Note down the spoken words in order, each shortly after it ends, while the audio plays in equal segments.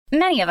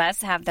Many of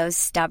us have those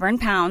stubborn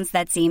pounds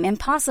that seem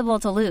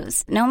impossible to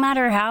lose, no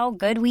matter how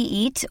good we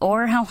eat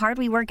or how hard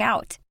we work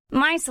out.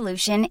 My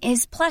solution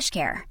is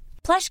PlushCare.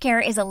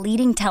 PlushCare is a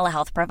leading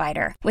telehealth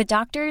provider with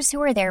doctors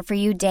who are there for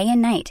you day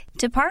and night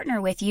to partner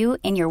with you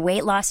in your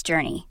weight loss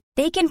journey.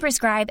 They can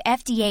prescribe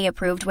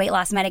FDA-approved weight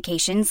loss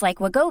medications like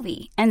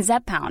Wegovy and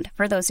Zepbound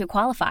for those who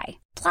qualify.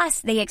 Plus,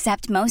 they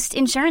accept most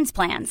insurance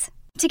plans.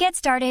 To get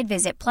started,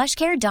 visit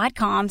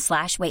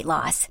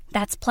plushcare.com/weightloss.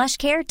 That's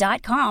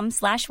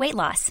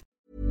plushcare.com/weightloss.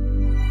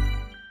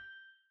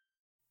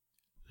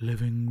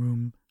 Living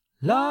Room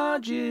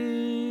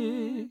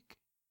Logic.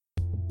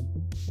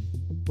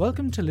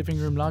 Welcome to Living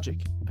Room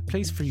Logic, a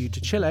place for you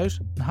to chill out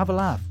and have a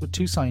laugh with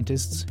two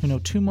scientists who know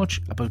too much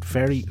about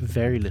very,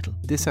 very little.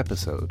 This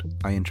episode,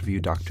 I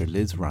interview Dr.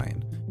 Liz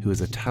Ryan, who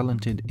is a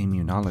talented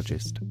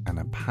immunologist and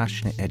a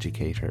passionate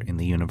educator in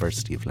the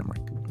University of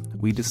Limerick.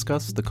 We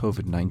discuss the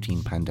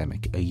COVID-19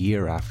 pandemic a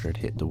year after it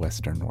hit the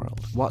Western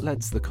world, what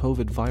lets the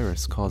COVID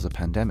virus cause a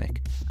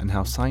pandemic, and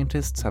how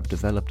scientists have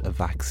developed a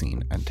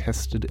vaccine and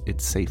tested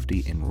its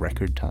safety in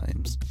record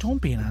times.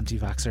 Don't be an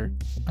anti-vaxxer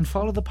and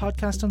follow the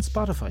podcast on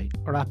Spotify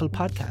or Apple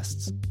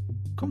Podcasts.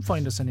 Come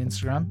find us on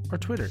Instagram or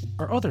Twitter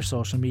or other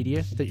social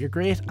media that your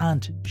great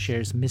aunt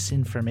shares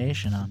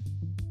misinformation on.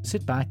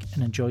 Sit back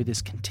and enjoy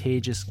this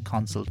contagious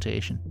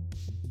consultation.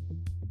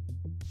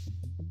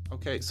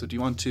 Okay, so do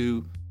you want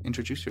to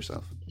introduce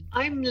yourself?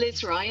 I'm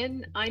Liz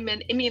Ryan. I'm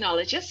an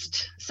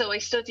immunologist, so I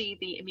study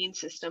the immune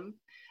system,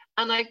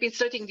 and I've been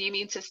studying the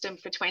immune system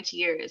for 20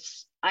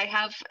 years. I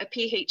have a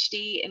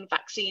PhD in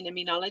vaccine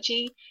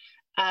immunology,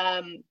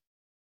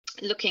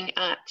 looking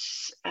at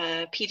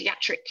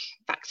pediatric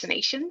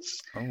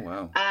vaccinations. Oh,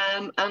 wow.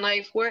 And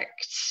I've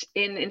worked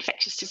in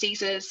infectious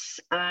diseases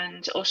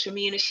and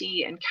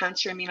autoimmunity and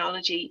cancer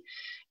immunology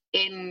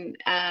in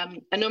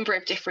a number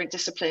of different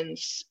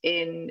disciplines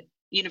in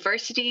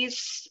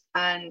universities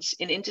and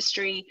in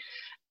industry,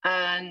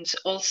 and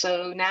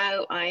also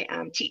now I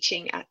am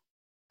teaching at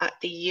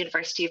the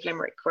University of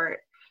Limerick,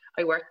 where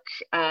I work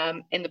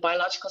in the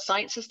biological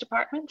sciences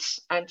department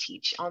and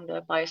teach on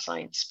the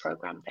bioscience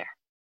program there.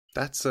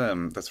 That's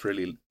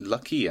really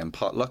lucky and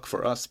potluck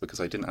for us,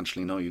 because I didn't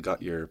actually know you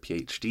got your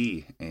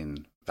PhD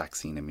in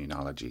vaccine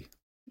immunology.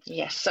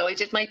 Yes, so I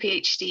did my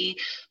PhD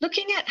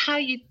looking at how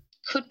you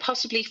could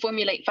possibly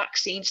formulate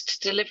vaccines to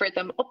deliver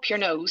them up your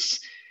nose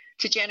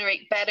to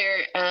generate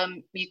better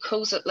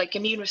mucosa, like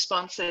immune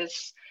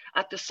responses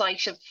at the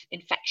site of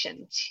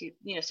infection.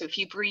 So if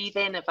you breathe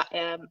in a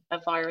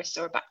virus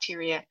or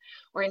bacteria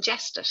or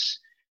ingest it,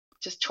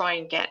 just try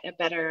and get a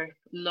better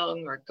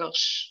lung or gut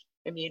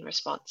immune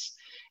response.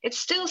 It's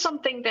still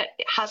something that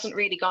hasn't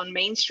really gone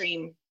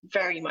mainstream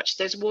very much.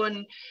 There's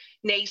one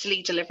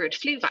nasally delivered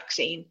flu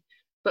vaccine,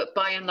 but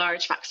by and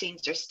large,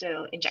 vaccines are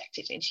still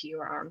injected into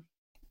your arm.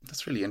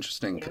 That's really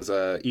interesting, because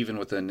even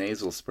with a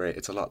nasal spray,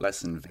 it's a lot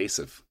less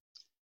invasive.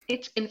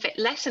 It's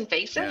less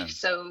invasive, yeah.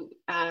 So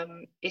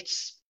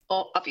it's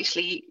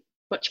obviously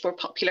much more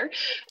popular.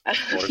 Of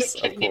course.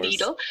 A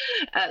needle,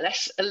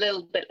 a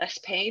little bit less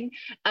pain,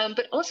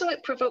 but also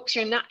it provokes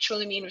your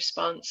natural immune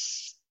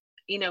response,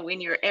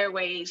 in your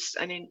airways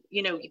and in,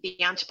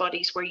 the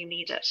antibodies where you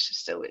need it.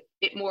 So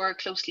it more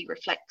closely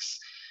reflects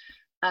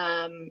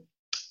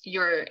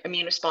your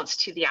immune response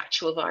to the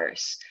actual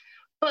virus.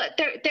 But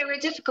there are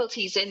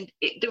difficulties, and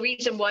the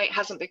reason why it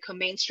hasn't become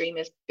mainstream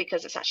is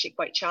because it's actually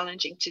quite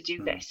challenging to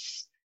do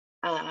this.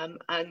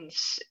 And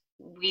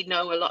we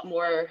know a lot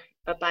more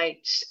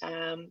about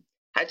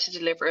how to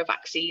deliver a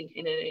vaccine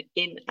in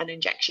an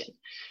injection.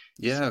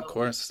 Yeah, of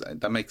course.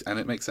 It makes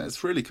sense.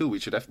 It's really cool.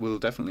 We'll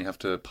definitely have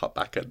to pop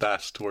back at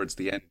that towards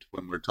the end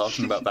when we're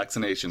talking about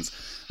vaccinations.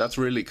 That's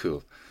really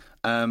cool.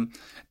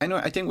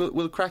 Anyway, I think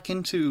we'll crack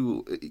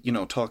into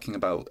talking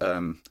about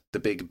the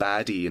big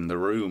baddie in the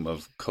room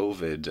of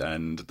COVID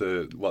and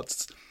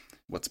what's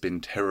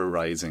been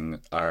terrorizing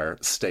our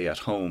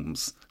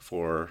stay-at-homes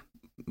for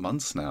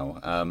months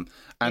now.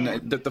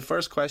 The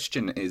first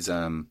question is,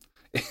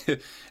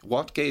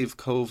 what gave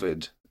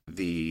COVID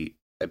the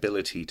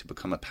ability to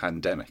become a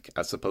pandemic,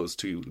 as opposed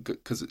to,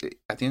 because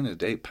at the end of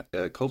the day,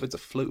 COVID's a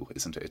flu,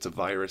 isn't it? It's a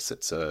virus.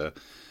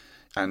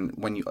 And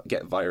when you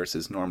get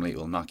viruses, normally it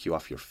will knock you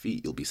off your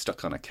feet. You'll be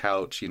stuck on a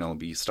couch,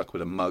 be stuck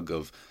with a mug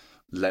of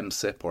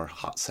Lemsip or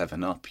Hot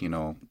 7-Up,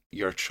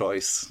 your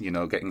choice,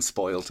 getting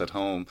spoilt at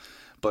home.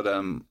 But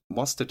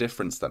what's the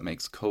difference that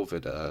makes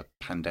COVID a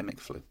pandemic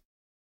flu?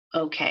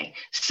 Okay,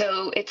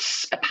 so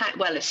it's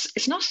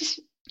it's not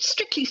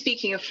strictly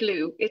speaking a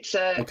flu. It's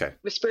a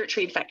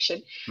respiratory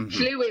infection. Mm-hmm.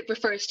 Flu, it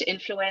refers to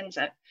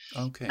influenza.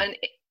 Okay. And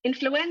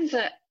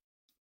influenza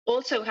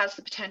also has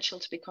the potential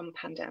to become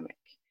pandemic.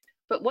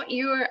 But what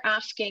you're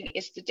asking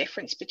is the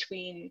difference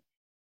between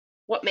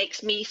what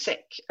makes me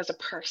sick as a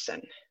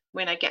person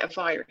when I get a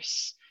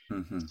virus.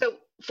 Mm-hmm. So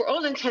for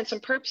all intents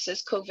and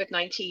purposes,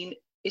 COVID-19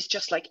 is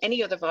just like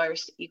any other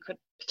virus that you could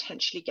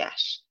potentially get.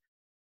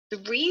 The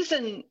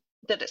reason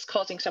that it's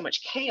causing so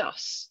much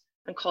chaos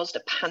and caused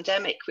a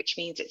pandemic, which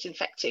means it's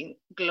infecting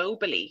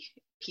globally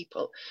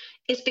people,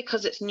 is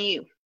because it's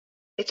new.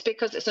 It's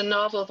because it's a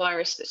novel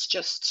virus that's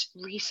just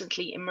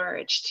recently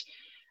emerged,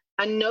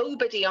 and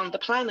nobody on the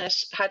planet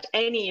had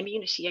any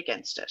immunity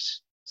against it.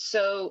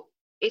 So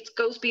it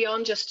goes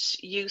beyond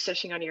just you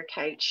sitting on your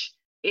couch.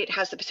 It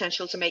has the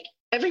potential to make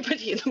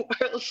everybody in the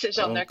world sit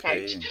on their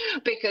couch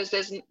because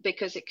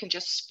it can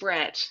just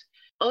spread.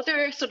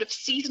 Other sort of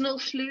seasonal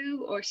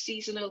flu or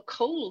seasonal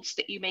colds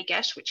that you may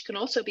get, which can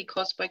also be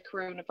caused by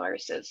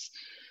coronaviruses,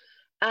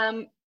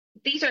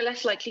 these are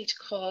less likely to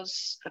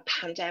cause a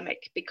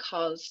pandemic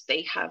because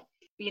they have,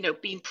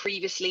 been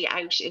previously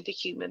out in the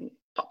human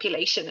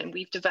population and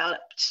we've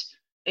developed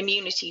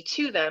immunity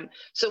to them.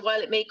 So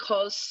while it may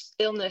cause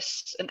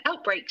illness and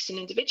outbreaks in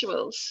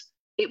individuals,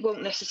 it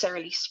won't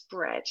necessarily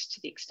spread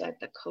to the extent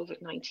that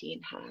COVID-19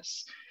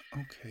 has.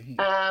 Okay.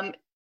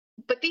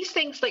 But these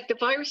things like there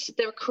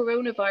are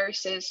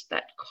coronaviruses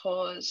that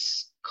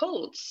cause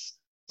colds.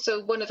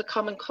 So one of the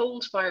common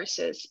cold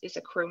viruses is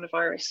a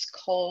coronavirus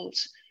called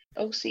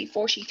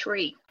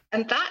OC43.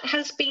 And that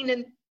has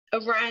been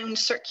around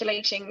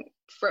circulating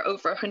for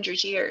over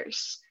 100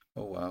 years.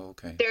 Oh, wow.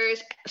 Okay.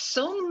 There's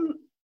some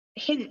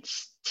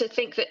hints to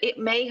think that it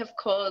may have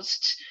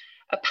caused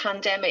a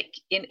pandemic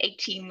in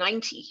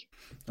 1890.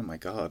 Oh my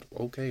God.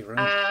 Okay,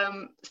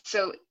 right.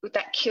 So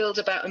that killed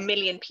about 1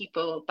 million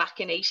people back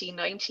in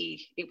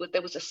 1890.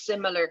 There was a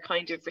similar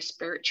kind of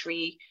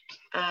respiratory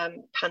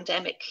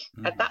pandemic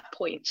at that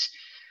point.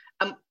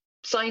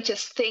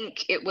 Scientists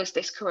think it was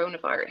this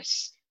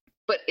coronavirus,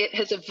 but it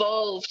has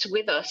evolved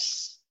with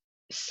us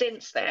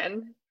since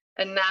then.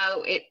 And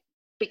now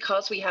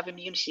because we have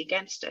immunity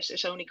against it,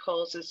 it only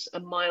causes a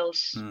mild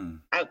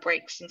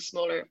outbreaks and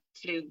smaller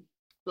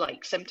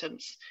flu-like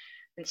symptoms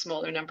in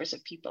smaller numbers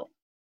of people.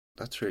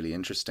 That's really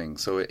interesting.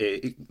 So,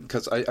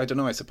 because I don't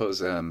know, I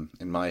suppose in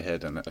my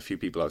head and a few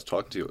people I was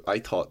talking to, I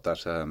thought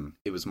that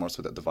it was more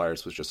so that the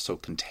virus was just so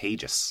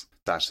contagious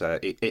that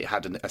it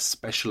had a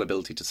special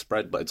ability to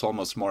spread, but it's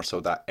almost more so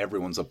that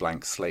everyone's a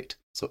blank slate.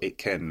 So it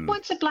can... Well,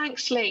 it's a blank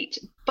slate,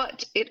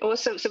 but it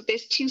also... So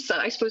there's two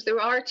sides. I suppose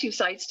there are two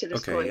sides to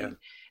this coin. Yeah.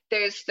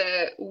 There's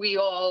we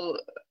all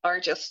are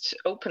just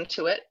open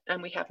to it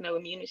and we have no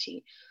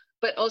immunity.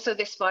 But also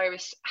this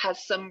virus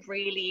has some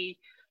really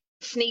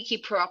sneaky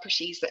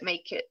properties that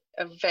make it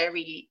a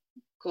very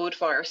good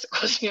virus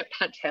causing a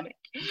pandemic.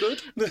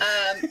 Good.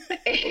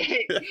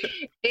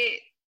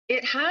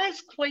 It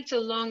has quite a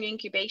long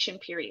incubation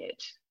period.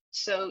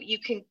 So you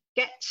can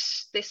get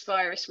this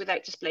virus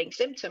without displaying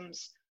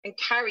symptoms and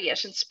carry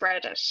it and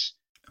spread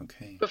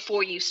it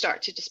before you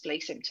start to display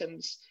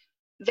symptoms.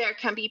 There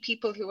can be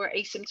people who are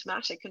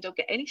asymptomatic and don't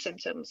get any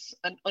symptoms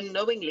and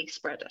unknowingly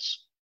spread it.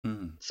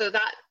 So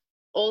that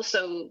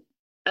also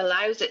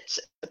allows it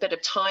a bit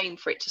of time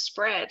for it to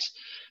spread.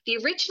 The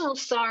original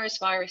SARS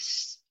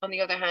virus, on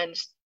the other hand,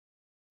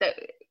 that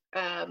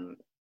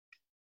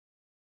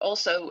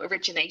also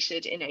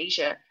originated in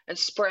Asia and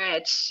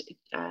spread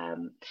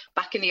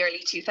back in the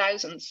early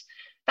 2000s,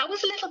 that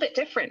was a little bit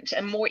different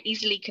and more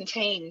easily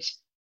contained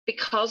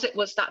because it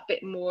was that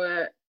bit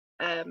more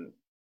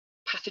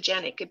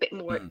pathogenic, a bit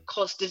more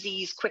caused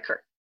disease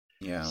quicker.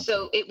 Yeah. Okay.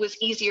 So it was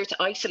easier to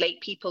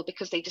isolate people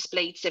because they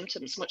displayed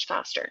symptoms much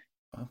faster.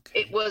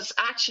 Okay. It was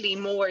actually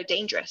more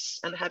dangerous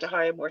and had a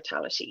higher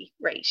mortality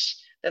rate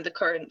than the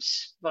current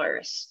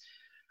virus.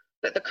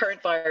 But the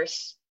current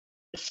virus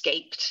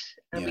escaped,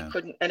 and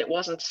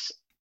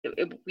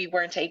we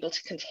weren't able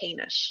to contain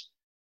it.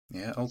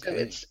 Yeah.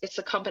 Okay. So it's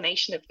a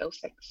combination of those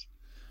things.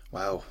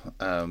 Wow,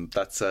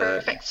 that's a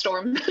perfect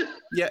storm.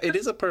 Yeah, it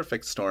is a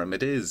perfect storm.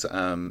 It is,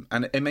 and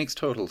it makes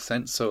total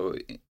sense. So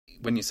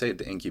when you say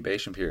the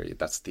incubation period,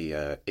 that's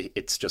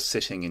it's just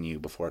sitting in you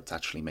before it's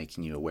actually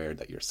making you aware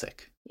that you're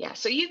sick. Yeah,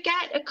 so you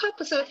get a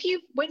couple. So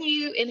when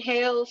you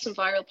inhale some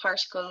viral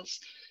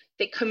particles,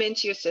 they come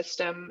into your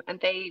system and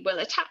they will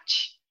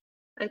attach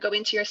and go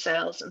into your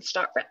cells and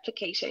start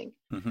replicating.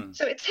 Mm-hmm.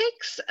 So it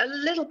takes a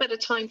little bit of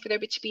time for there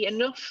to be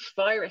enough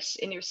virus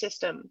in your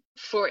system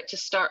for it to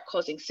start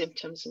causing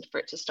symptoms and for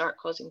it to start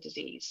causing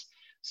disease.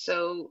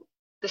 So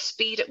the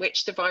speed at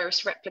which the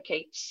virus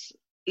replicates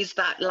is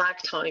that lag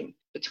time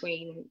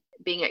between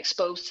being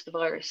exposed to the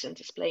virus and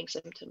displaying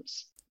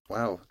symptoms.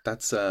 Wow,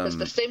 that's because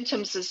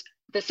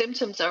the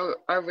symptoms are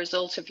a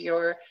result of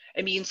your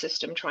immune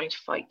system trying to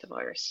fight the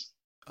virus.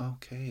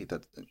 Okay,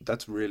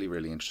 that's really,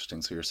 really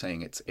interesting. So you're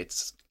saying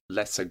it's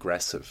less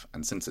aggressive,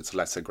 and since it's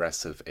less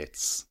aggressive,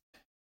 it's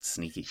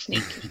sneaky.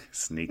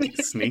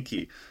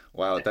 Sneaky.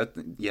 Wow,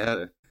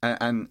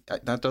 and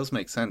that does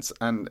make sense.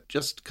 And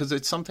just because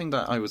it's something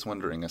that I was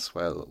wondering as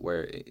well,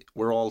 where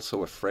we're all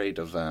so afraid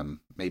of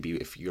maybe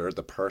if you're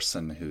the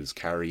person who's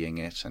carrying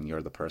it and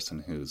you're the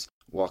person who's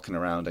walking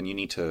around, and you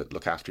need to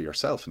look after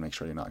yourself and make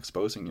sure you're not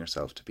exposing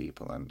yourself to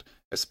people. And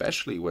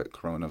especially with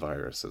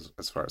coronavirus,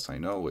 as far as I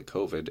know, with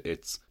COVID,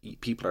 it's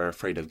people are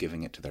afraid of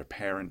giving it to their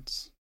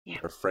parents. Yeah.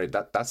 They're afraid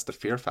that's the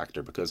fear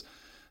factor, because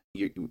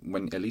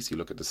when at least you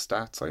look at the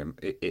stats,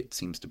 it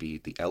seems to be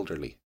the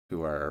elderly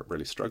who are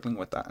really struggling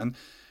with that. And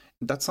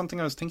that's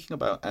something I was thinking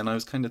about, and I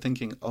was kind of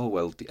thinking, oh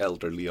well, the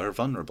elderly are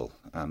vulnerable,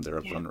 they're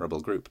a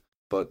vulnerable group.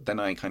 But then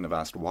I kind of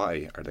asked,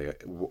 why are they?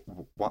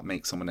 What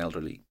makes someone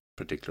elderly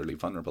particularly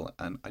vulnerable?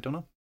 And I don't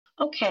know.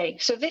 Okay,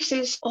 so this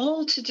is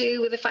all to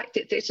do with the fact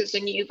that this is a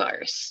new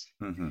virus.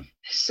 Mm-hmm.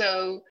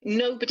 So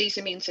nobody's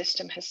immune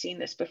system has seen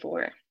this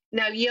before.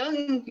 Now,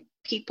 young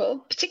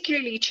people,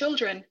 particularly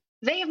children,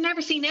 they have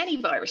never seen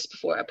any virus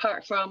before,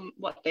 apart from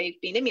what they've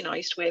been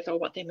immunized with or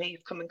what they may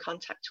have come in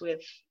contact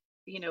with,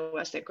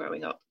 as they're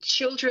growing up.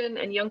 Children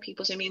and young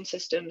people's immune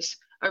systems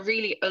are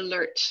really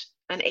alert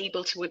and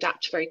able to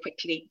adapt very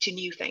quickly to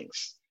new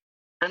things.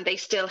 And they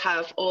still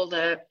have all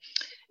the,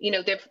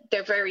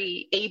 they're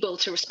very able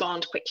to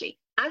respond quickly.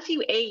 As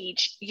you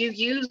age,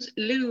 you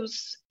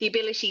lose the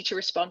ability to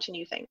respond to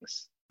new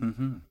things.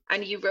 Mm-hmm.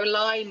 And you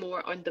rely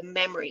more on the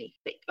memory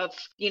of,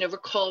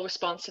 recall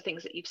response to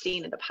things that you've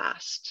seen in the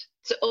past.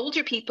 So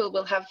older people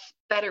will have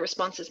better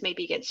responses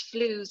maybe against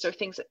flus or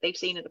things that they've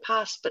seen in the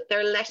past, but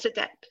they're less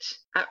adept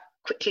at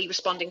quickly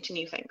responding to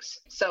new things.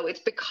 So it's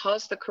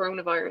because the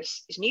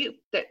coronavirus is new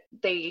that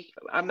they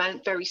are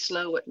very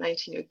slow at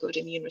mounting a good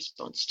immune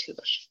response to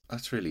it.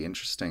 That's really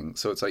interesting.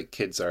 So it's like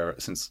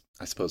since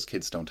I suppose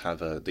kids don't have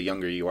the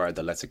younger you are,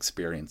 the less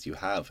experience you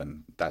have,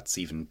 and that's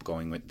even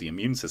going with the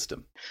immune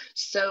system.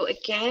 So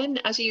again,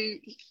 as you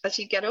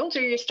get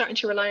older, you're starting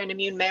to rely on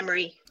immune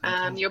memory.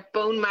 Okay. Your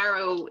bone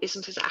marrow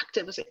isn't as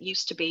active as it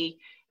used to be.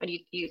 And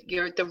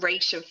the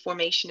rate of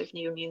formation of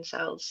new immune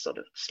cells sort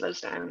of slows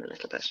down a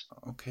little bit.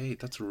 Okay,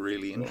 that's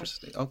really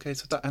interesting. Yeah. Okay,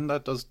 so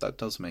that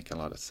does make a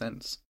lot of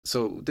sense.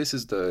 So this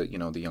is the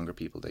younger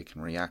people, they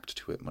can react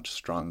to it much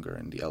stronger,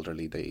 and the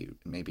elderly, they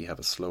maybe have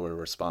a slower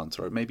response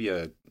or maybe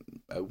a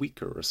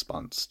weaker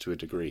response to a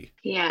degree.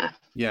 Yeah.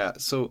 Yeah.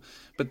 So,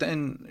 but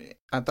then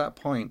at that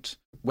point,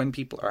 when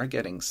people are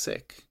getting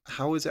sick,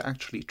 how is it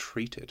actually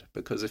treated?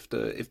 Because if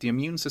the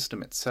immune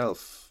system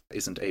itself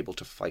isn't able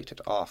to fight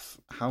it off,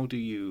 how do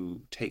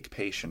you take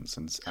patients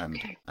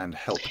and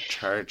help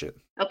charge it?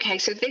 Okay,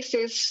 so this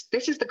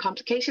is the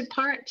complicated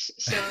part.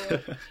 So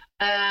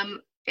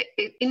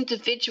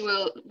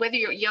individual, whether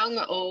you're young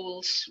or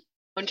old,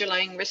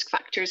 underlying risk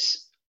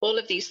factors, all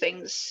of these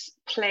things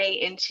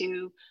play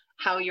into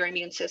how your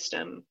immune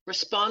system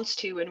responds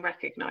to and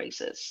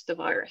recognizes the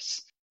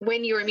virus.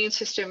 When your immune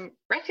system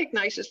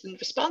recognizes and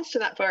responds to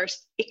that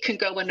virus, it can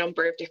go a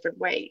number of different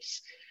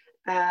ways.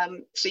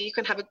 So you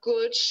can have a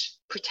good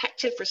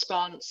protective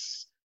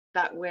response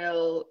that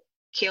will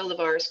kill the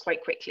virus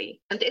quite quickly.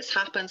 And this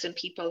happens in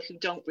people who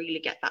don't really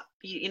get that.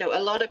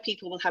 A lot of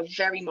people will have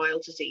very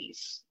mild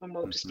disease and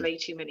won't display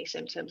too many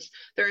symptoms.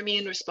 Their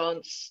immune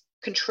response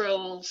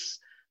controls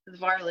the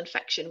viral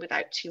infection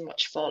without too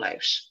much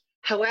fallout.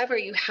 However,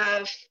 you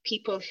have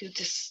people who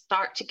just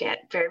start to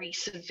get very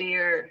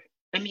severe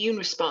immune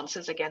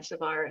responses against the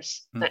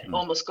virus that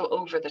almost go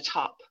over the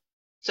top.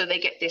 So they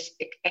get this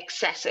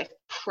excessive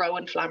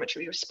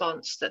pro-inflammatory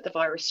response that the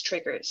virus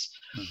triggers.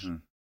 Mm-hmm.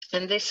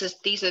 And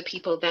these are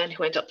people then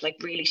who end up like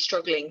really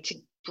struggling to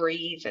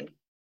breathe and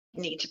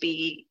need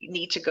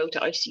to go to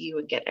ICU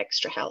and get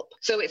extra help.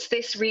 So it's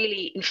this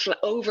really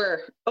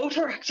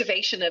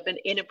overactivation of an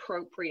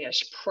inappropriate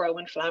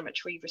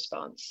pro-inflammatory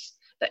response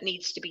that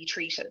needs to be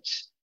treated.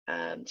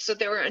 So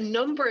there are a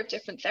number of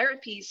different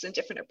therapies and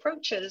different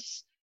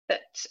approaches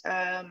that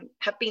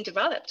have been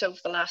developed over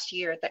the last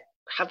year that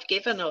have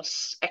given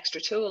us extra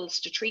tools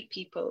to treat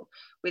people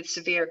with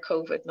severe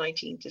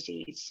COVID-19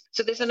 disease.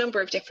 So there's a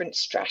number of different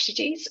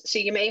strategies. So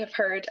you may have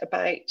heard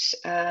about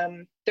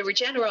the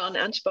Regeneron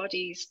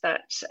antibodies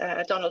that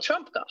Donald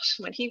Trump got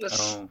when he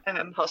was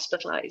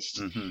hospitalized.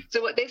 Mm-hmm.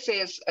 So what this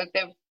is,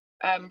 they're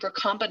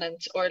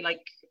recombinant or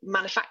like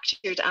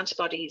manufactured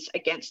antibodies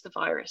against the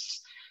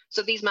virus.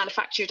 So these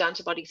manufactured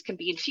antibodies can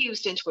be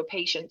infused into a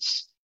patient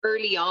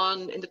early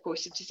on in the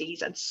course of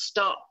disease and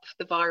stop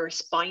the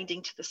virus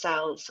binding to the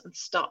cells and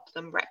stop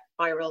them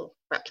viral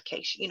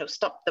replication,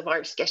 stop the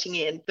virus getting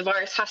in. The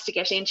virus has to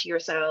get into your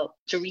cell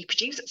to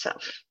reproduce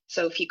itself.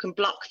 So if you can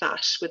block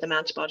that with an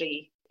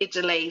antibody, it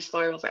delays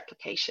viral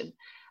replication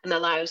and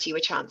allows you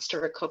a chance to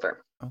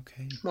recover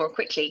more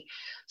quickly.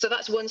 So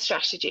that's one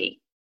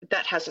strategy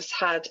that has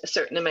had a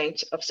certain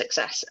amount of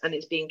success and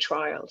is being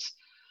trialed.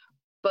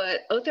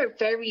 But other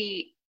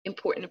very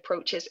important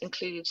approaches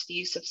includes the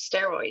use of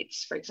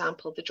steroids, for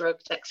example, the drug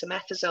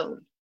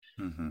dexamethasone,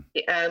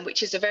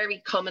 which is a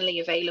very commonly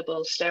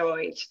available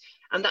steroid.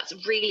 And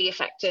that's really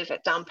effective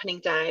at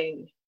dampening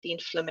down the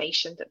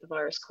inflammation that the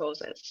virus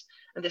causes.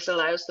 And this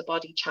allows the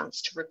body a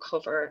chance to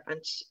recover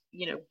and,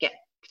 get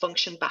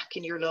function back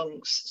in your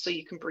lungs so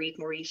you can breathe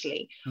more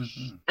easily.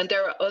 Mm-hmm. And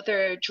there are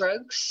other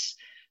drugs,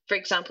 for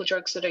example,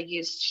 drugs that are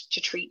used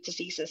to treat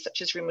diseases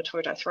such as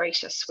rheumatoid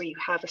arthritis, where you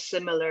have a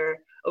similar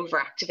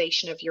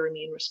overactivation of your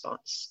immune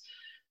response.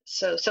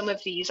 So some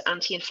of these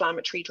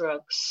anti-inflammatory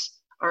drugs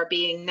are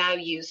being now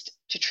used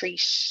to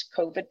treat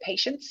COVID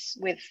patients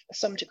with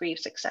some degree of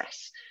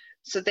success.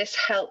 So this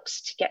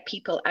helps to get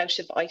people out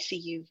of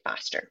ICU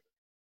faster.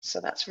 So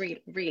that's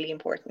really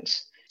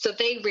important. So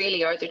they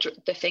really are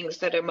the things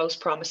that are most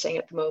promising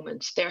at the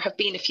moment. There have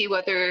been a few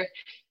other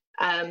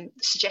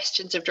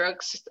suggestions of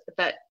drugs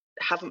that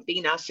haven't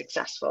been as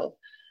successful.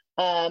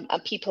 And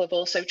people have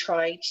also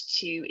tried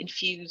to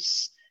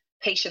infuse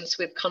patients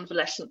with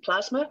convalescent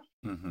plasma.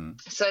 Mm-hmm.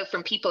 So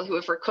from people who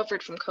have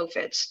recovered from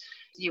COVID,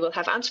 you will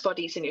have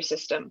antibodies in your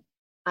system.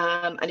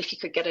 And if you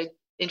could get an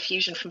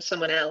infusion from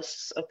someone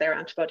else of their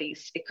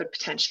antibodies, it could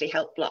potentially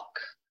help block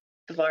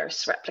the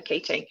virus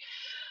replicating.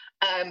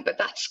 But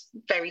that's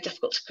very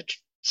difficult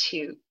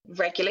to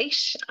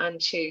regulate and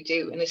to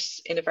do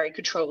in a very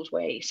controlled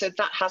way. So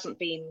that hasn't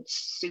been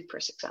super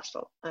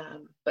successful,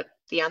 but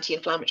the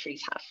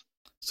anti-inflammatories have.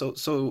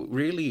 So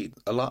really,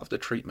 a lot of the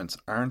treatments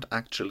aren't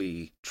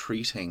actually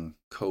treating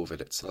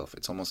COVID itself.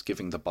 It's almost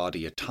giving the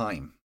body a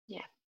time.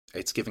 Yeah.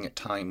 It's giving it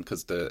time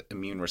because the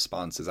immune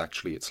response is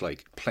actually, it's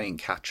like playing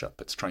catch up.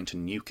 It's trying to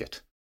nuke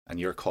it, and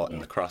you're caught in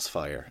the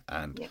crossfire.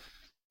 And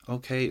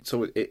okay,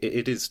 so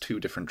it is two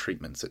different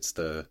treatments. It's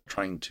the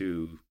trying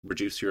to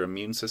reduce your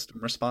immune system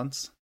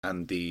response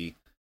and the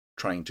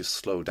trying to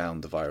slow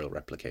down the viral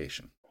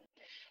replication.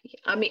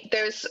 I mean,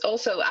 there's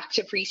also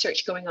active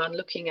research going on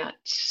looking at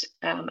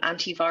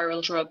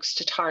antiviral drugs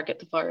to target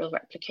the viral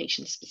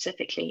replication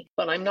specifically,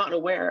 but I'm not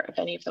aware of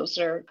any of those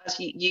that are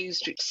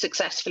used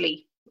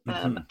successfully.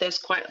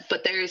 There's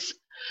a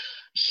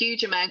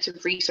huge amount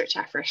of research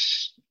effort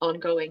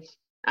ongoing,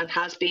 and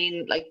has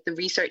been, like, the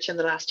research in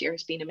the last year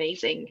has been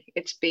amazing.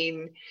 It's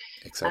been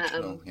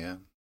exceptional.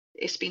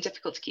 It's been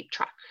difficult to keep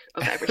track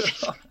of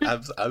everything.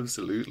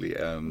 Absolutely.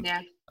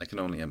 I can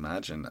only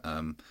imagine.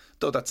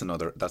 Though that's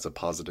a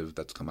positive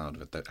that's come out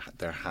of it, that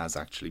there has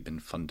actually been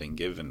funding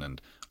given, and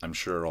I'm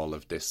sure all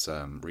of this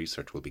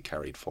research will be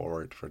carried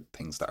forward for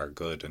things that are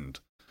good. And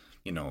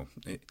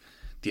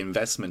the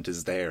investment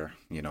is there.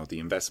 The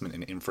investment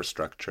in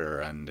infrastructure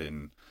and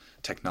in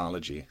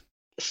technology.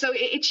 So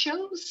it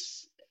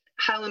shows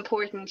how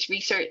important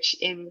research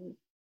in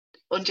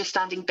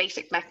understanding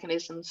basic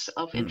mechanisms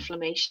of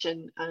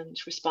inflammation and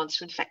response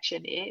to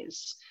infection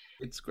is.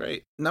 It's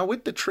great. Now,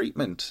 with the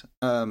treatment,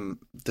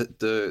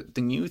 the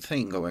new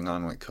thing going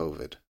on with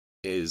COVID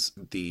is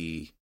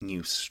the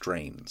new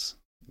strains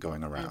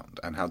going around,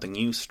 and how the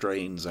new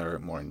strains are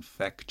more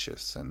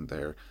infectious and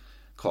they're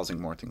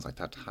causing more things like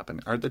that to happen.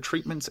 Are the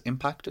treatments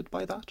impacted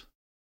by that?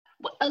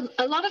 Well,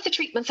 a lot of the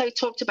treatments I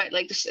talked about,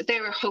 like this,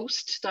 they're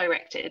host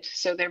directed,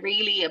 so they're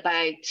really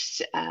about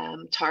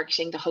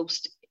targeting the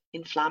host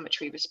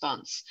inflammatory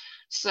response.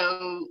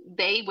 So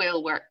they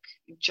will work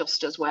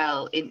just as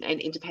well and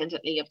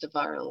independently of the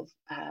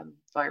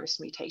virus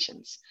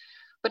mutations.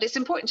 But it's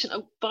important to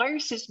know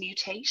viruses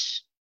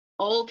mutate.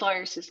 All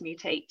viruses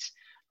mutate.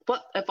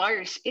 What a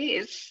virus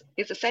is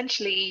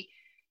essentially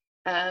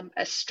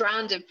a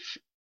strand of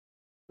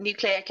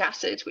nucleic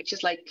acid, which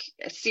is like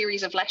a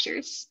series of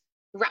letters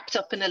wrapped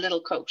up in a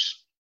little coat.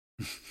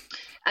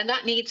 And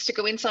that needs to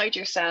go inside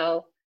your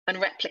cell and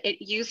replicate.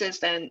 It uses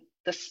then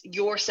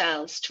your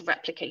cells to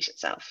replicate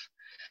itself.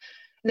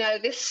 Now,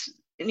 this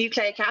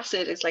nucleic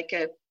acid is like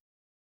a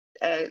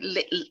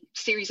little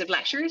series of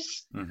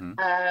letters.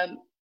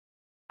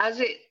 As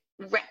it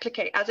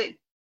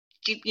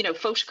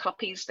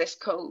photocopies this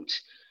code,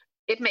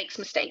 it makes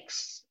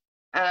mistakes,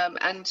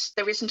 and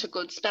there isn't a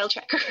good spell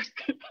checker.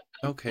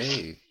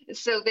 Okay.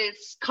 So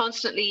there's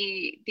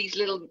constantly, these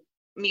little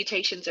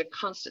mutations are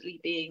constantly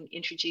being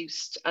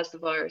introduced as the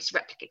virus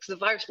replicates. The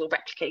virus will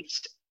replicate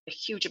a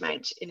huge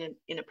amount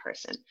in a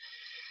person.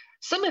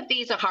 Some of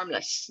these are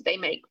harmless. They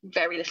make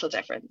very little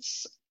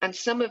difference. And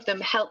some of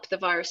them help the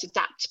virus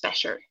adapt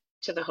better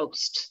to the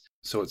host.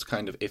 So it's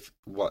kind of, if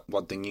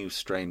what the new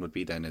strain would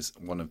be then is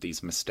one of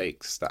these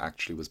mistakes that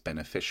actually was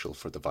beneficial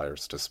for the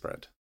virus to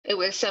spread. It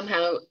was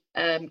somehow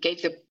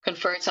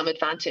conferred some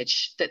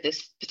advantage that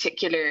this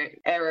particular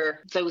error,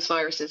 those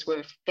viruses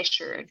were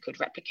fisher and could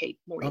replicate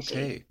more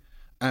easily. Okay.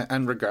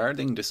 And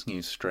regarding this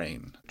new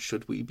strain,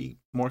 should we be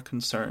more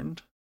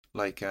concerned?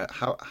 Like,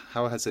 how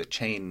has it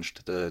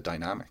changed the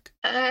dynamic?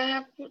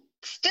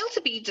 Still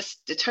to be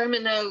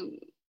determined now.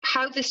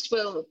 How this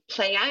will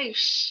play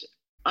out,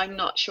 I'm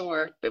not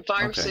sure. But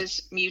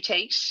viruses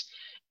mutate.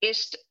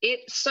 It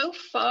so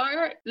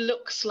far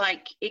looks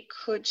like it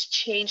could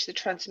change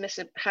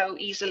the how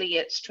easily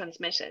it's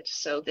transmitted.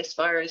 So this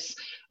virus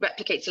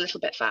replicates a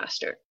little bit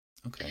faster.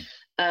 Okay.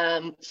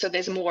 So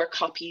there's more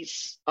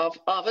copies of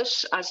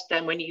it, as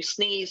then when you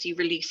sneeze, you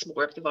release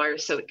more of the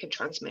virus, so it can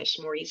transmit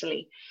more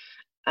easily.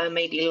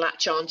 Maybe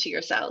latch onto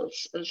your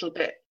cells a little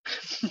bit,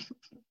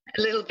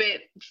 a little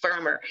bit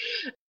firmer.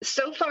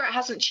 So far, it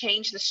hasn't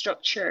changed the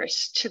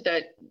structures to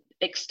the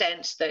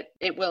extent that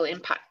it will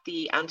impact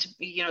the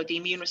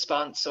immune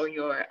response or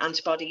your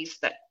antibodies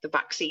that the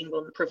vaccine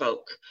will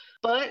provoke.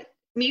 But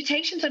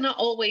mutations are not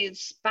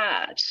always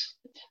bad.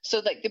 So,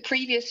 like the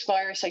previous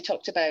virus I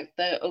talked about,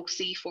 the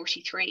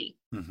OC43,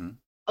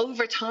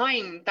 over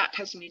time that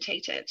has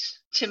mutated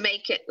to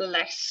make it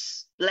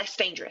less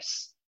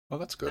dangerous. Oh,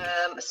 that's good.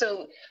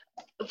 So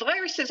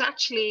viruses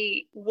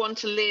actually want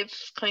to live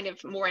kind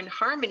of more in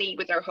harmony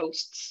with their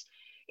hosts.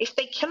 If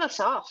they kill us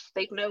off,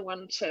 they've no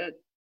one to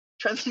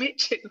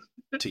transmit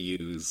to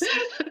use.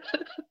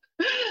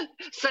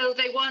 So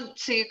they want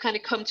to kind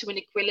of come to an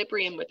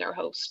equilibrium with their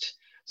host.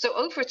 So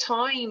over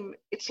time,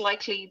 it's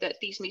likely that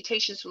these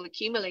mutations will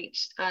accumulate,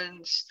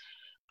 and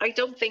I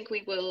don't think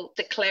we will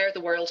declare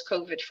the world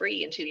COVID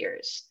free in 2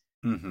 years.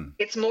 Mm-hmm.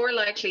 It's more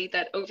likely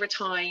that over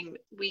time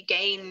we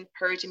gain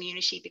herd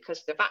immunity because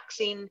of the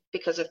vaccine,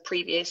 because of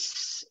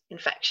previous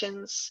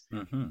infections.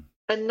 Mm-hmm.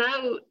 And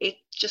now it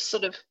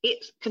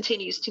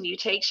continues to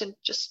mutate, and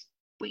just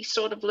we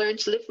sort of learn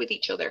to live with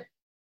each other.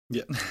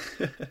 Yeah.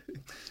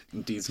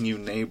 These new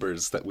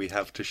neighbors that we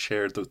have to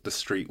share the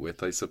street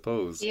with, I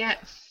suppose. Yeah.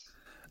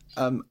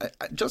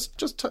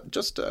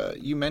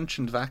 You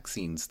mentioned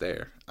vaccines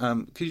there.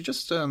 Could you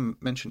just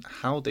mention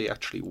how they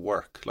actually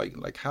work?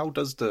 Like how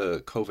does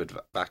the COVID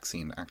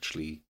vaccine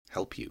actually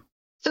help you?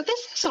 So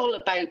this is all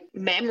about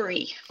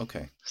memory.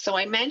 Okay. So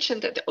I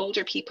mentioned that the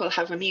older people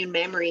have immune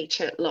memory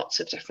to lots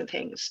of different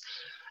things.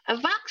 A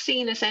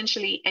vaccine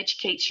essentially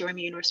educates your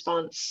immune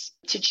response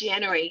to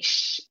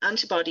generate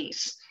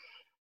antibodies,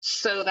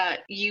 so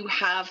that you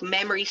have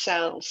memory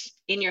cells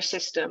in your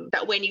system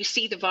that when you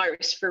see the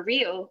virus for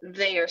real,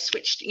 they are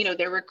switched,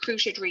 they're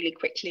recruited really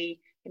quickly,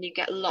 and you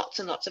get lots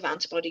and lots of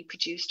antibody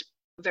produced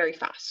very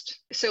fast.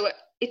 So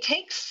it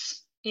takes,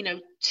 2,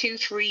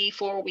 3,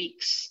 4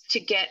 weeks to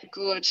get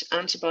good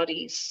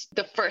antibodies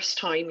the first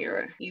time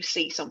you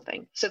see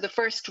something. So the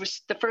first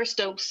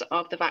dose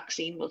of the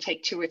vaccine will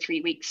take 2 or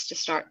 3 weeks to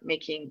start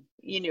making,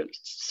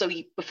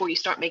 before you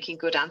start making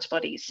good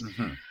antibodies.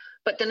 Mm-hmm.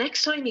 But the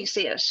next time you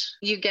see it,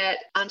 you get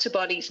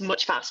antibodies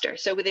much faster.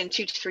 So within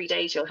 2 to 3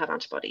 days, you'll have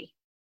antibody,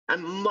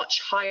 and much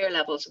higher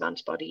levels of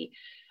antibody,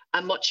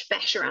 and much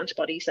better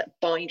antibodies that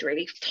bind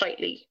really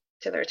tightly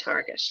to their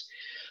target.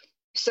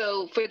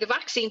 So for the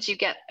vaccines, you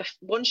get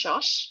one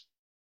shot,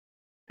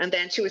 and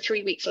then 2 or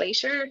 3 weeks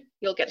later,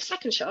 you'll get a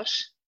second shot.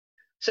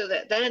 So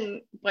that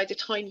then by the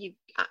time you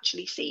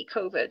actually see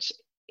COVID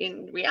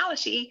in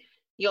reality,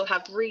 you'll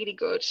have really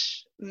good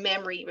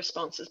memory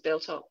responses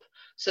built up,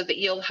 so that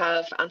you'll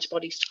have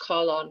antibodies to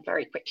call on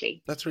very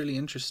quickly. That's really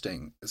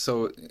interesting.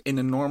 So in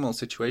a normal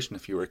situation,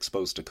 if you were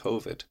exposed to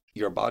COVID,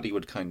 your body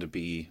would kind of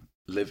be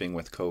living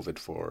with COVID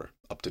for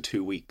up to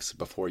 2 weeks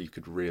before you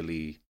could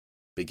really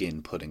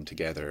begin putting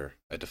together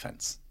a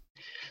defense.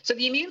 So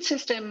the immune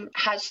system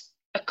has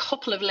a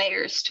couple of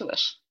layers to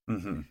it.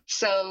 Mm-hmm.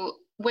 So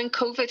when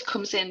COVID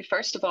comes in,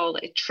 first of all,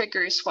 it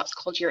triggers what's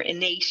called your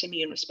innate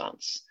immune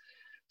response.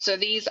 So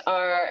these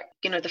are,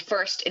 the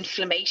first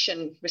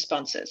inflammation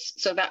responses.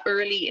 So that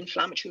early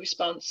inflammatory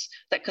response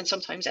that can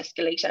sometimes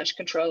escalate out of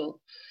control,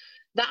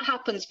 that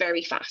happens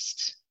very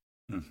fast.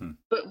 Mm-hmm.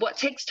 But what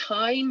takes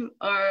time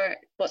are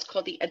what's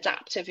called the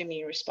adaptive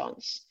immune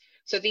response.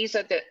 So these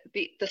are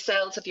the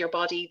cells of your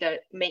body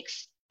that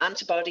makes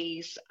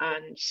antibodies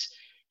and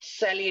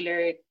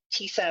cellular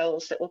T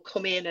cells that will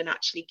come in and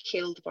actually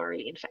kill the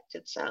virally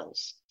infected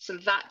cells. So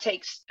that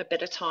takes a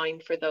bit of time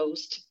for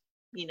those to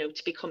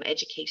become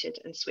educated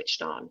and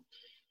switched on.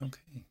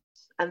 Okay.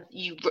 And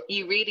you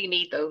really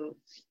need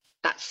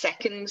that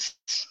second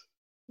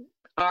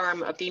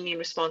arm of the immune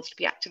response to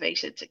be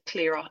activated to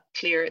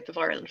clear the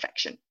viral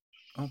infection.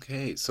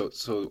 Okay. So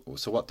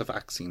what the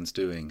vaccine's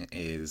doing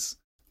is,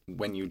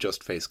 when you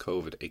just face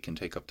COVID, it can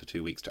take up to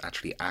 2 weeks to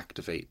actually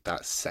activate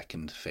that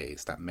second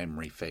phase, that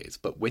memory phase.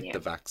 But with the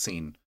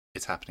vaccine,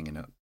 it's happening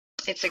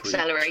it's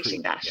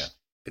accelerating that. Yeah.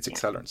 It's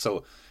accelerating.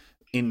 So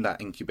in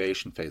that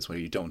incubation phase where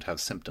you don't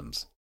have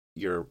symptoms,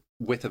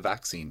 with a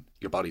vaccine,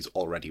 your body's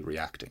already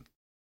reacting.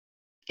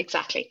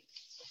 Exactly.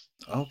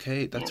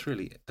 Okay, that's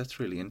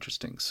really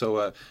interesting.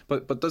 So,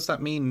 but does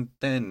that mean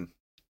then,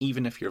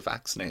 even if you're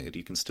vaccinated,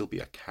 you can still be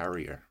a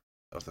carrier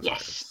of the virus?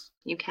 Yes,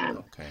 you can.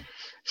 Okay.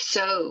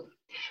 So,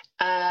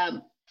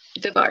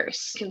 the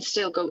virus can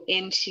still go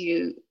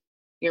into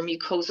your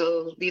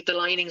mucosal, the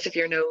linings of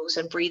your nose,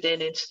 and breathe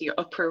into your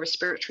upper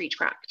respiratory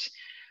tract.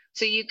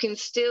 So you can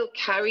still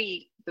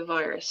carry the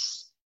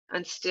virus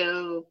and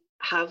still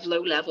have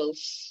low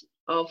levels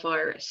of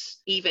virus,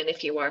 even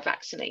if you are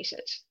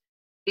vaccinated.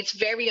 It's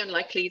very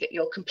unlikely that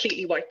you'll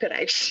completely wipe it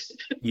out.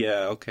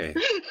 Yeah, okay.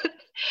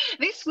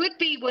 This would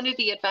be one of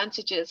the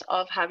advantages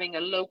of having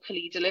a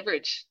locally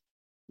delivered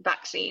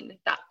vaccine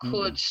that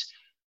could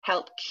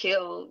help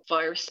kill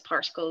virus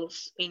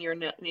particles in your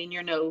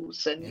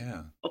nose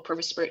and upper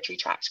respiratory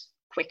tract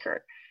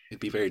quicker. It'd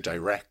be very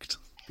direct.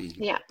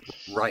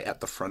 Right at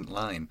the front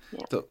line.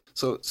 Yeah.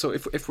 So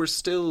if we're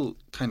still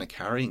kind of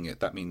carrying it,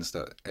 that means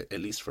that at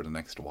least for the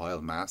next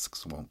while,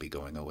 masks won't be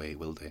going away,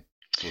 will they?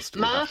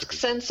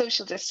 Masks and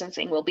social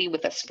distancing will be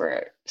with us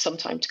for some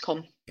time to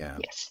come. Yeah.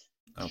 Yes.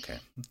 Okay.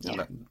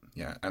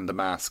 And the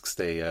masks,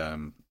 they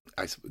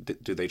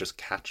do they just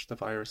catch the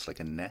virus like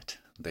a net?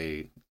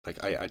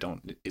 I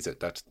don't. Is it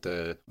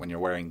that when you're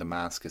wearing the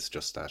mask, it's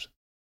just that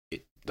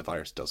the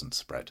virus doesn't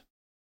spread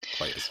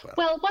quite as well?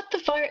 Well,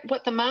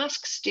 what the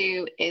masks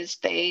do is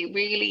they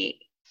really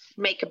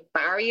make a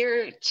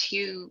barrier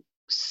to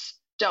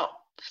stop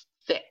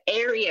the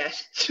area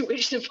to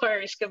which the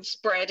virus can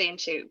spread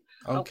into.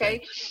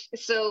 Okay.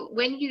 So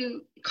when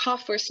you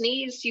cough or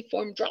sneeze, you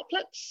form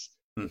droplets.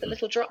 The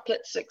little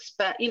droplets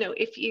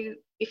if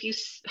you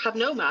have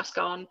no mask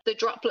on, the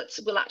droplets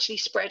will actually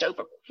spread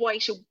over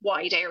quite a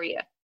wide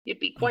area. You'd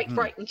be quite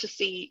frightened to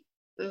see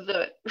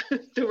the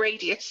the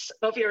radius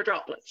of your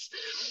droplets.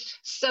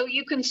 So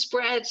you can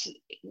spread,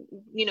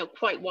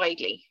 quite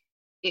widely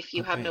if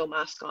you have no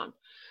mask on.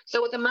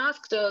 So what the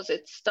mask does,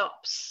 it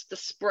stops the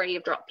spray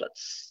of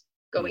droplets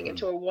going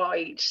into a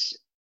wide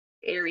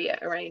area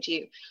around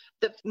you.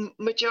 The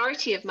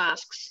majority of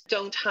masks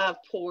don't have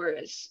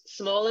pores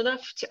small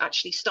enough to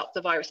actually stop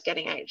the virus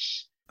getting out.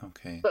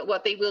 Okay. But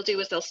what they will do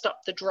is they'll stop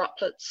the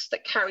droplets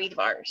that carry the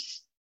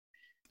virus.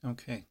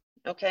 Okay.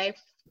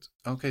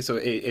 Okay, so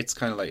it's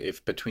kind of like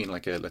if between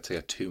like let's say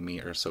a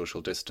 2-meter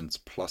social distance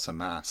plus a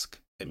mask,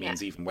 it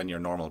means even when you're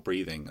normal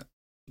breathing,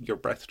 your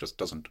breath just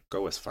doesn't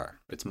go as far.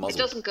 It's muzzled.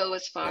 It doesn't go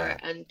as far,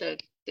 and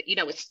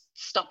it's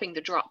stopping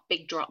the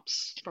big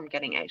drops from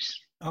getting out.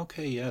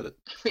 Okay, yeah.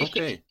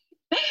 Okay.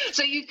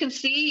 So you can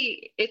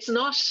see it's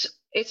not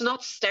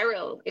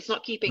sterile. It's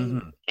not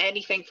keeping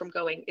anything from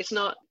going. It's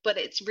not, but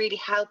it's really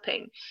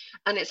helping,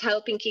 and it's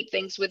helping keep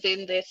things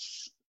within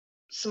this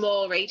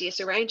small radius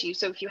around you.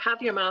 So if you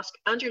have your mask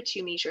and your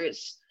 2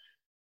 meters,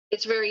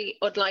 it's very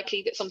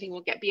unlikely that something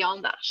will get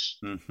beyond that.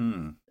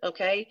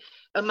 Okay,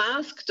 a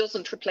mask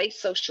doesn't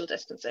replace social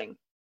distancing.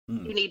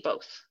 You need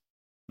both.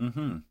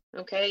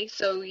 Okay,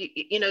 so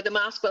the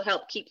mask will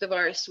help keep the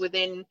virus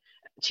within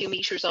 2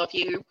 meters of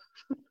you.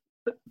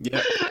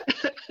 Yeah.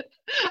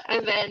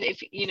 And then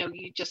if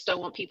you just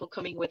don't want people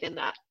coming within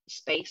that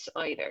space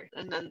either,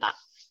 and then that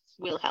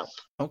will help.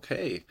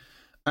 Okay.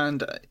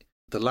 And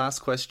the last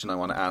question I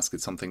want to ask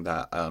is something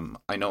that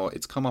I know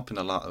it's come up in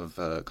a lot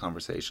of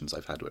conversations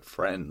I've had with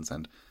friends,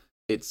 and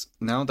it's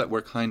now that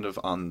we're kind of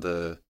on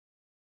the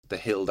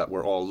hill that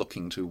we're all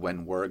looking to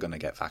when we're going to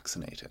get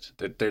vaccinated.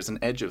 There's an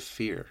edge of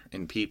fear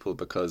in people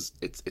because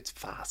it's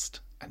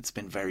fast and it's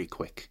been very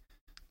quick.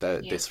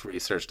 This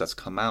research that's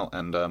come out,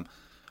 and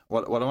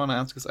what I want to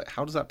ask is,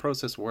 how does that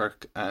process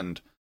work, and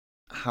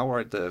how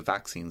are the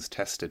vaccines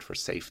tested for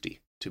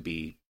safety to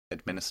be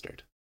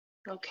administered?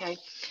 Okay.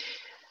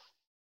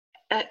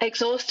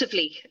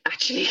 Exhaustively,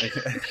 actually.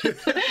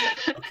 Okay,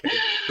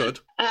 good.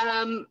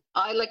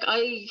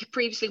 I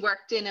previously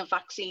worked in a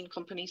vaccine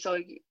company, so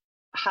I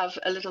have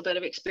a little bit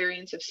of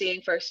experience of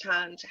seeing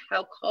firsthand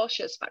how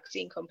cautious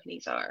vaccine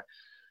companies are,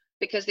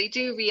 because they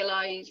do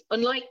realize,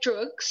 unlike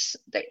drugs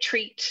that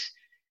treat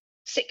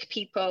sick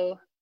people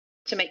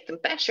to make them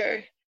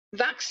better,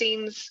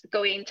 vaccines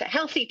go into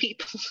healthy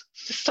people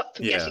to stop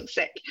them getting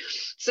sick.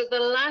 So the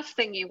last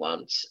thing you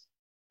want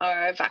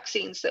are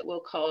vaccines that will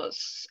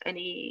cause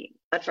any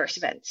adverse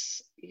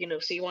events,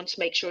 so you want to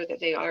make sure that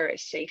they are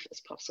as safe as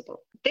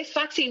possible. This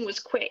vaccine was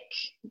quick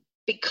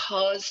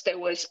because there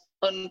was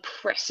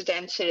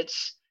unprecedented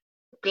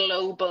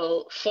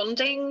global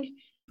funding,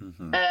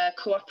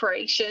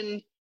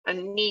 cooperation,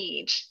 and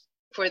need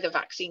for the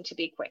vaccine to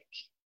be quick.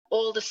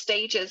 All the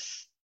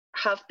stages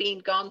have been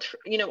gone through,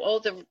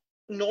 all the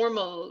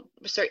normal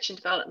research and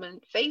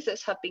development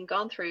phases have been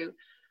gone through,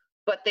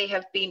 but they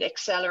have been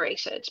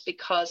accelerated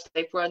because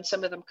they've run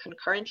some of them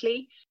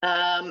concurrently,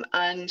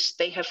 and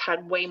they have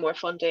had way more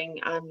funding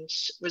and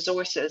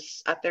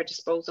resources at their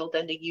disposal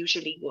than they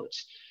usually would.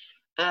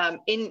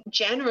 In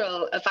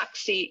general,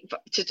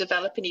 to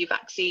develop a new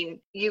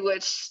vaccine, you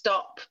would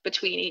stop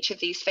between each of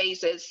these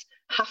phases,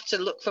 have to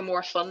look for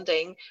more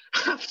funding,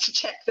 have to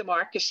check the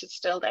market is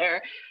still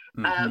there.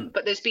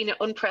 But there's been an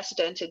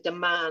unprecedented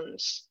demand,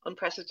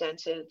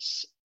 unprecedented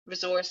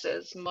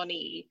resources,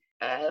 money,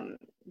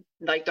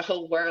 like the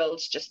whole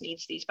world just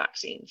needs these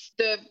vaccines.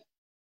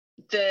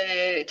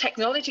 The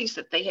technologies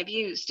that they have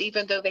used,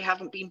 even though they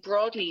haven't been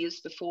broadly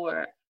used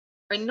before,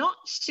 are not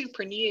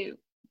super new.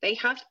 They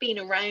have been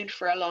around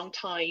for a long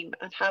time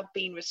and have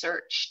been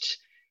researched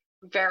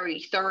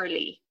very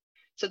thoroughly.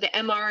 So the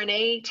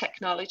mRNA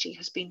technology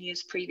has been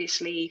used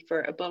previously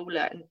for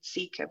Ebola and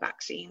Zika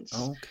vaccines.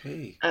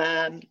 Okay.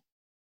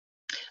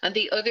 And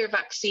the other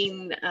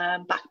vaccine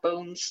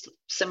backbones,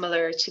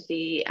 similar to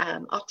the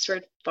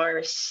Oxford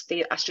virus,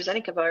 the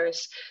AstraZeneca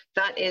virus,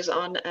 that is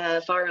on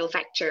a viral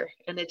vector,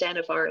 an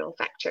adenoviral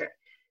vector.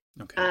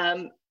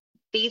 Okay.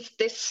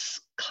 This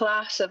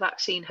class of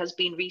vaccine has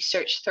been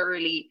researched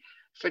thoroughly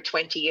for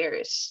 20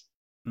 years.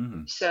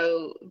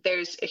 So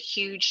there's a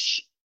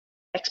huge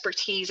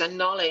expertise and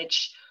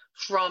knowledge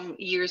from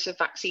years of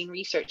vaccine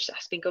research that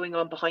has been going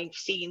on behind the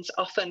scenes,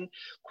 often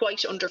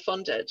quite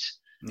underfunded.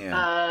 We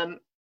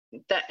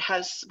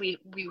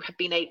have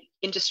been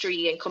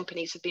industry and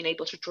companies have been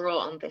able to draw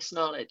on this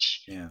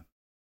knowledge.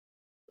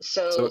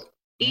 So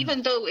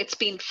even though it's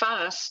been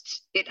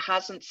fast, it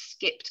hasn't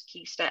skipped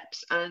key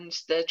steps, and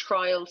the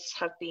trials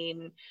have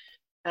been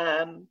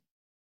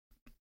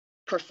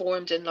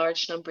performed in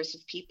large numbers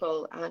of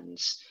people, and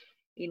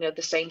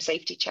the same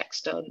safety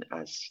checks done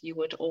as you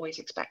would always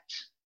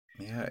expect.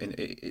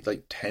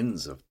 Like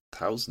tens of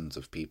thousands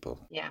of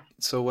people.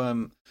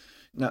 So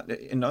now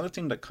another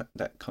thing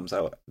that comes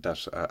out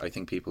that I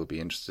think people would be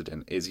interested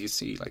in is, you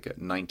see like a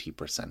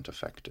 90%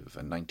 effective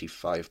and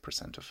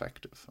 95%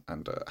 effective,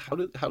 and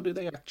how do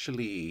they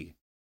actually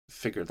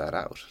figure that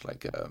out?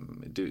 Like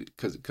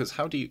because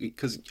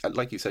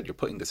like you said, you're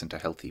putting this into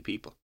healthy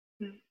people.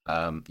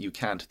 You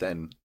can't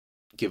then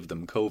give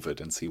them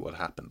COVID and see what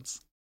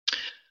happens?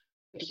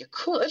 You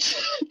could.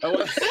 Oh,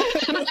 well,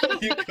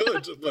 you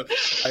could, but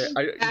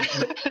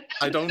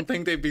I don't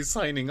think they'd be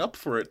signing up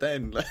for it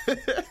then.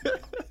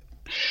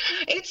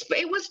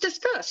 It was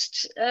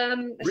discussed.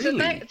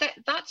 Really? So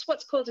that's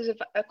what's called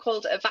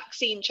a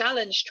vaccine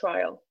challenge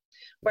trial,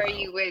 where Wow.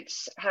 you would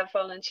have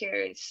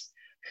volunteers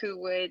who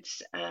would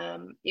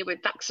you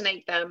would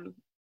vaccinate them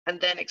and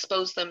then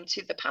expose them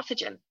to the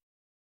pathogen,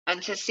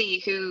 and to see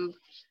who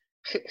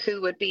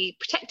would be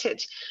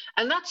protected.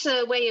 And that's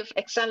a way of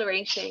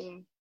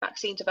accelerating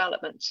vaccine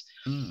development.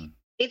 Mm.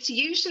 It's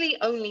usually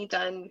only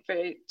done for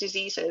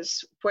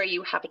diseases where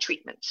you have a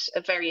treatment,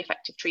 a very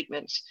effective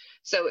treatment.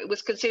 So it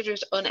was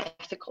considered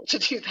unethical to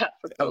do that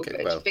for COVID,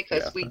 Okay, well,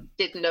 because yeah. we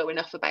didn't know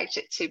enough about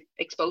it to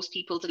expose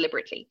people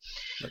deliberately.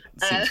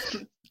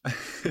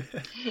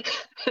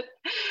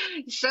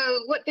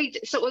 So what they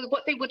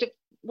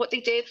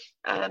did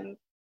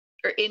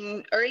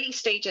in early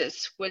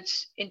stages would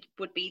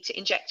be to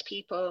inject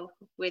people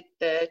with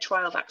the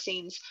trial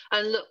vaccines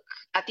and look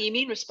at the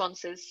immune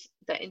responses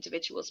that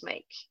individuals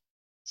make.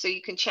 So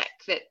you can check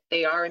that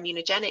they are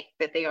immunogenic,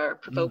 that they are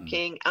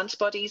provoking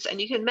antibodies,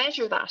 and you can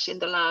measure that in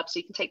the lab. So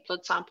you can take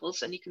blood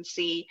samples and you can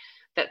see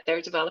that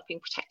they're developing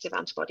protective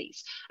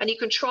antibodies. And you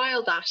can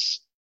trial that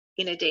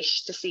in a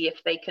dish to see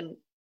if they can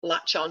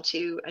latch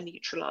onto and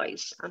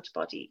neutralize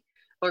antibody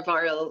or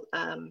viral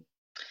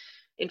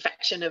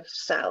infection of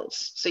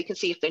cells. So you can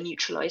see if they're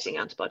neutralizing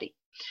antibody.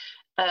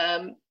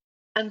 And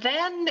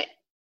then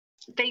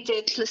they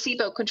did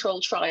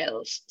placebo-controlled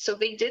trials. So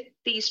they did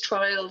these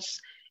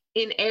trials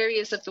in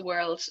areas of the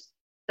world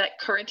that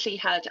currently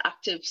had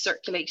active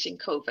circulating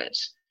COVID.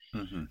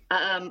 Mm-hmm.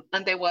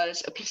 And there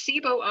was a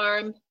placebo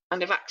arm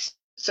and a vaccine.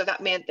 So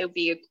that meant there would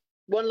be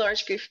one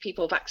large group of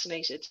people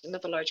vaccinated,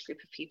 another large group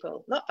of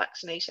people not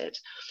vaccinated.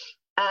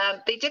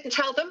 They didn't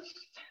tell them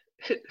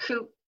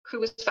who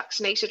was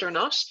vaccinated or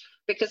not,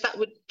 because that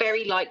would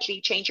very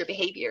likely change your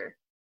behavior.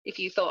 If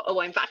you thought, oh,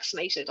 I'm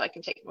vaccinated, I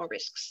can take more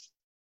risks.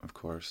 Of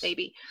course.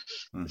 Maybe.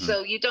 Mm-hmm.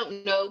 So you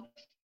don't know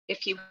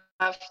if you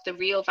have the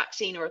real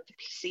vaccine or the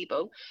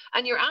placebo,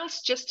 and you're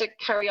asked just to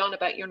carry on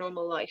about your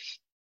normal life.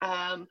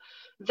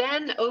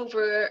 Then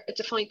over a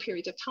defined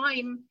period of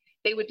time,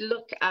 they would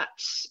look at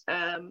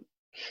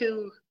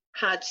who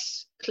had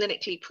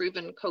clinically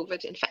proven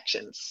COVID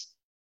infections.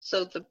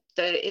 So the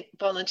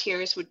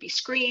volunteers would be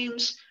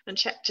screened and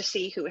checked to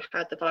see who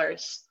had the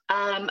virus.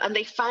 And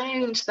they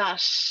found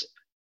that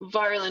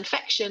viral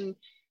infection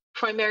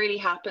primarily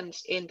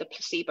happens in the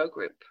placebo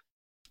group.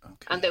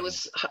 Okay. And there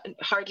was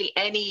hardly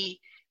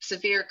any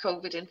severe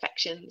COVID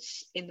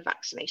infections in the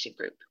vaccination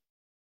group.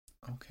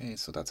 Okay,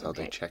 so that's how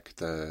they check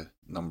the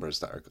numbers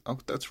that are... Oh,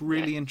 that's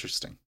really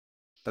interesting.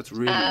 That's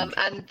really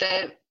interesting.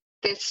 And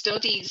the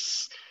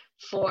studies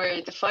for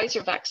the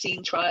Pfizer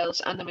vaccine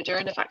trials and the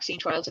Moderna vaccine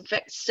trials, in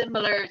fact,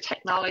 similar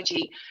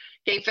technology,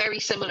 gave very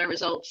similar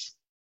results,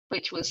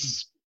 which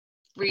was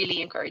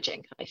really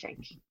encouraging, I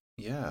think.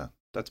 Yeah,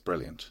 that's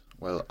brilliant.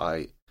 Well,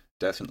 I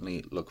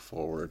definitely look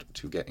forward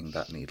to getting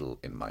that needle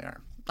in my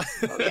arm.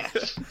 Oh, yeah.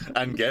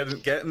 And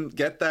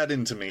get that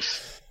into me.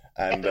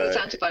 And those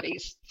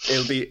antibodies.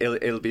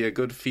 It'll be a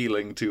good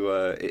feeling to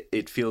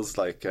it feels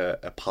like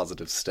a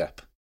positive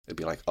step. It'll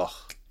be like,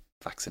 oh,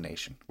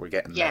 vaccination. We're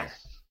getting there.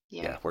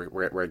 Yeah,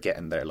 we're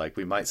getting there. Like,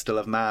 we might still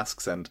have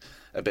masks and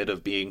a bit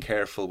of being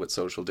careful with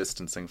social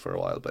distancing for a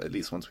while, but at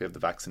least once we have the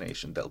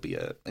vaccination, there'll be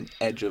an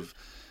edge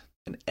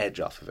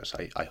off of it.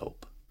 I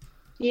hope.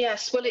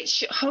 Yes, well, it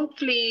should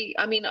hopefully.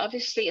 I mean,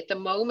 obviously, at the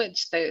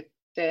moment,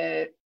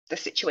 the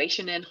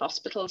situation in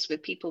hospitals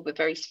with people with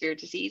very severe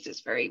disease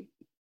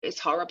is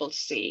horrible to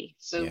see.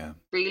 So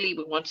really,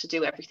 we want to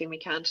do everything we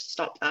can to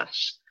stop that.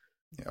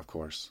 Yeah, of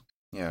course.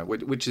 Yeah,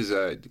 which is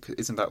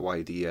isn't that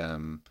why the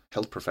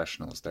health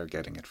professionals, they're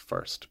getting it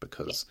first,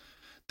 because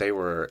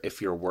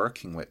if you're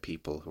working with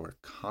people who are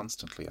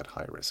constantly at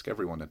high risk,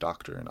 everyone, a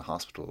doctor in a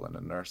hospital and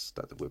a nurse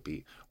that would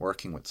be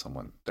working with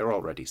someone, they're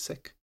already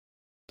sick.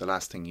 The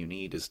last thing you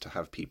need is to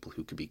have people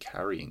who could be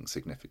carrying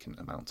significant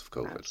amounts of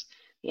COVID.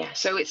 Yeah,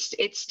 so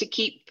it's to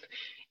keep.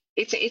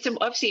 It's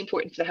obviously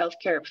important for the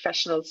healthcare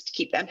professionals to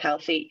keep them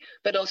healthy,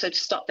 but also to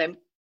stop them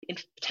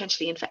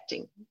potentially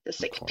infecting the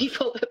sick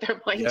people that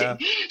they're minding. Yeah.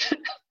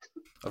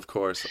 Of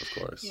course.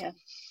 Yeah.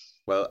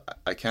 Well,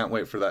 I can't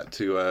wait for that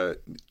to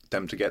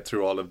them to get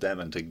through all of them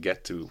and to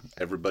get to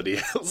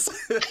everybody else.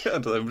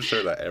 And I'm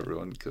sure that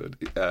everyone could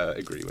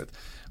agree with.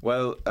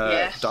 Well,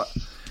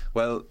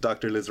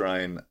 Dr. Liz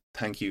Ryan,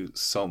 thank you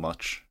so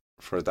much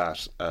for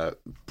that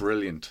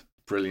brilliant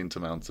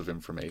amounts of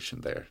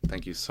information there.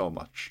 Thank you so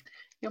much.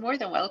 You're more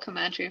than welcome,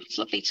 Andrew. It's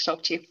lovely to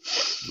talk to you.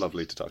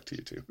 Lovely to talk to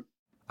you too.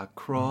 I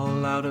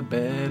crawl out of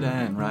bed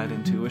and right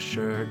into a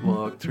shirt,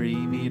 walk 3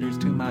 meters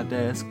to my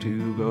desk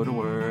to go to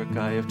work.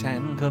 I have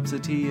 10 cups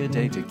of tea a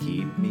day to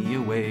keep me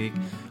awake.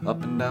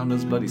 Up and down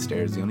those bloody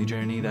stairs, the only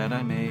journey that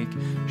I make.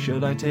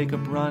 Should I take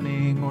up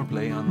running or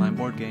play online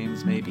board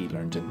games? Maybe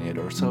learn to knit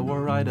or sew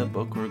or write a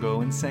book or go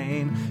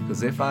insane.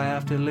 Cause if I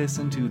have to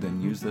listen to the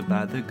news, the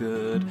bad, the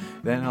good,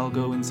 then I'll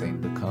go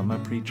insane, become a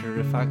preacher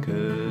if I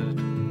could.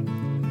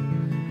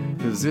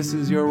 'Cause this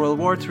is your World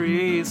War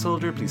III.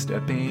 Soldier, please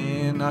step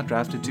in. Not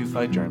drafted to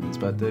fight Germans,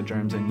 but the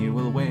germs and you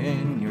will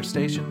win. You're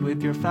stationed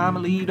with your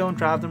family, don't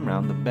drive them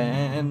round the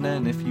bend.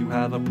 And if you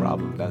have a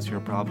problem, that's your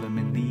problem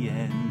in the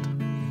end.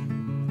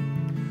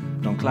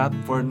 Don't clap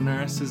for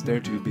nurses,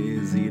 they're too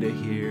busy to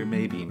hear.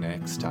 Maybe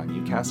next time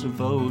you cast a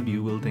vote,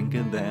 you will think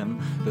of them.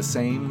 The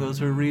same goes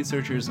for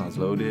researchers, not as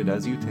loaded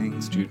as you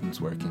think.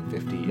 Students working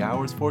 50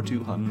 hours for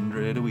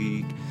 200 a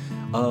week.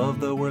 Of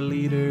the world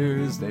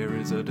leaders, there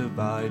is a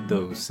divide.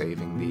 Those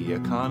saving the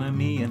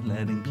economy and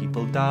letting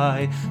people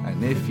die.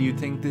 And if you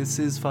think this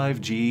is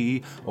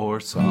 5G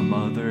or some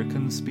other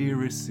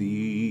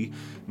conspiracy,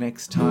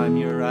 next time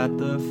you're at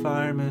the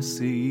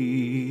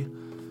pharmacy,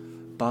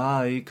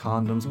 buy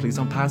condoms, please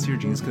don't pass your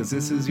genes, 'cause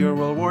this is your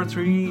World War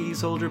III.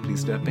 Soldier,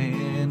 please step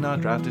in. Not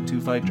drafted to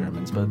fight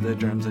Germans, but the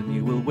germs and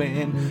you will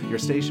win. You're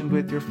stationed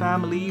with your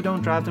family,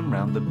 don't drive them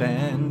round the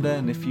bend.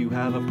 And if you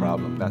have a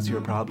problem, that's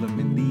your problem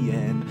in the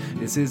end.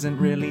 This isn't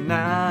really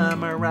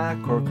Nam,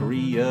 Iraq, or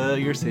Korea.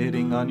 You're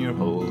sitting on your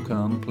hole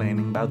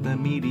complaining about the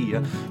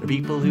media. The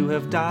people who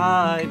have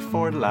died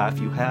for the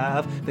life you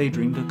have, they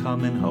dreamed of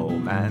coming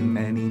home, and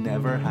many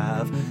never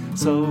have.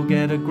 So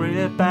get a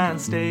grip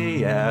and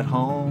stay at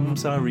home.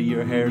 Sorry,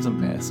 your hair's a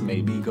mess,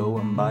 maybe go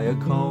and buy a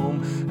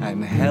comb.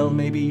 And hell,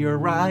 maybe you're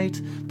right,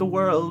 the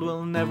world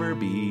will never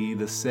be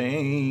the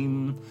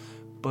same.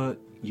 But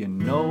you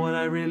know what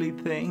I really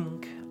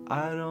think?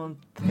 I don't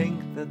think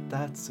that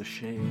that's a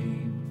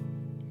shame.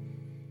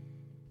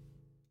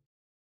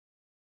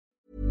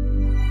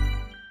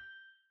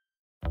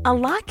 A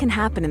lot can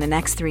happen in the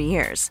next 3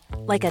 years.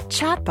 Like a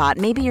chatbot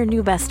may be your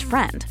new best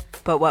friend.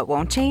 But what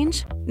won't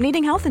change?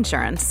 Needing health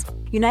insurance.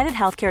 United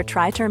Healthcare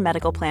Tri-Term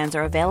Medical Plans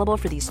are available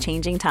for these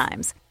changing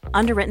times.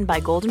 Underwritten by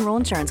Golden Rule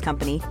Insurance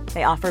Company,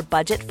 they offer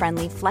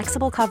budget-friendly,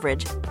 flexible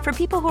coverage for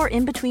people who are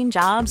in between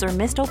jobs or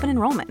missed open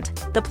enrollment.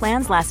 The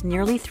plans last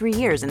nearly 3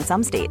 years in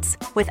some states,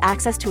 with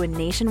access to a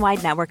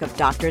nationwide network of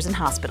doctors and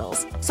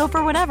hospitals. So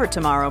for whatever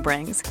tomorrow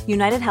brings,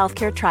 United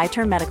Healthcare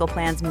Tri-Term Medical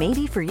Plans may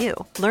be for you.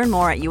 Learn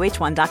more at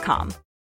uh1.com.